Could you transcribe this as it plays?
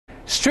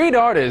Street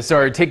artists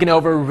are taking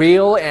over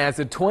Rio as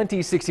the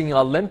 2016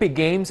 Olympic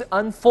Games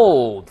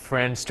unfold.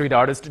 French street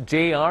artist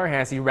JR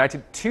has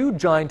erected two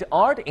giant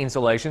art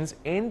installations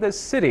in the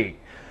city.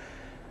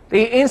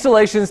 The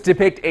installations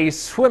depict a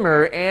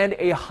swimmer and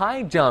a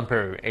high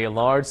jumper. A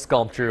large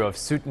sculpture of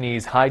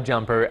Sudanese high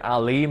jumper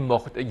Ali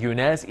Moht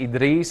Younes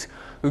Idris,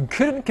 who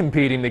couldn't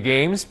compete in the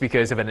games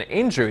because of an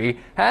injury,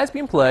 has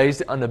been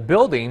placed on a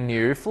building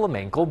near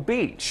Flamenco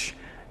Beach.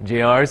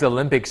 JR's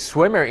Olympic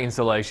swimmer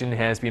installation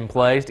has been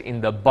placed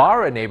in the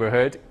Barra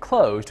neighborhood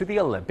close to the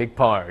Olympic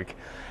Park.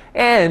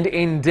 And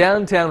in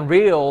downtown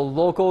Rio,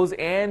 locals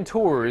and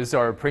tourists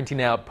are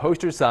printing out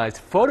poster-sized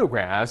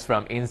photographs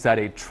from inside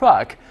a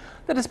truck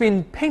that has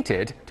been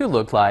painted to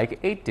look like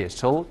a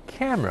digital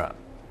camera.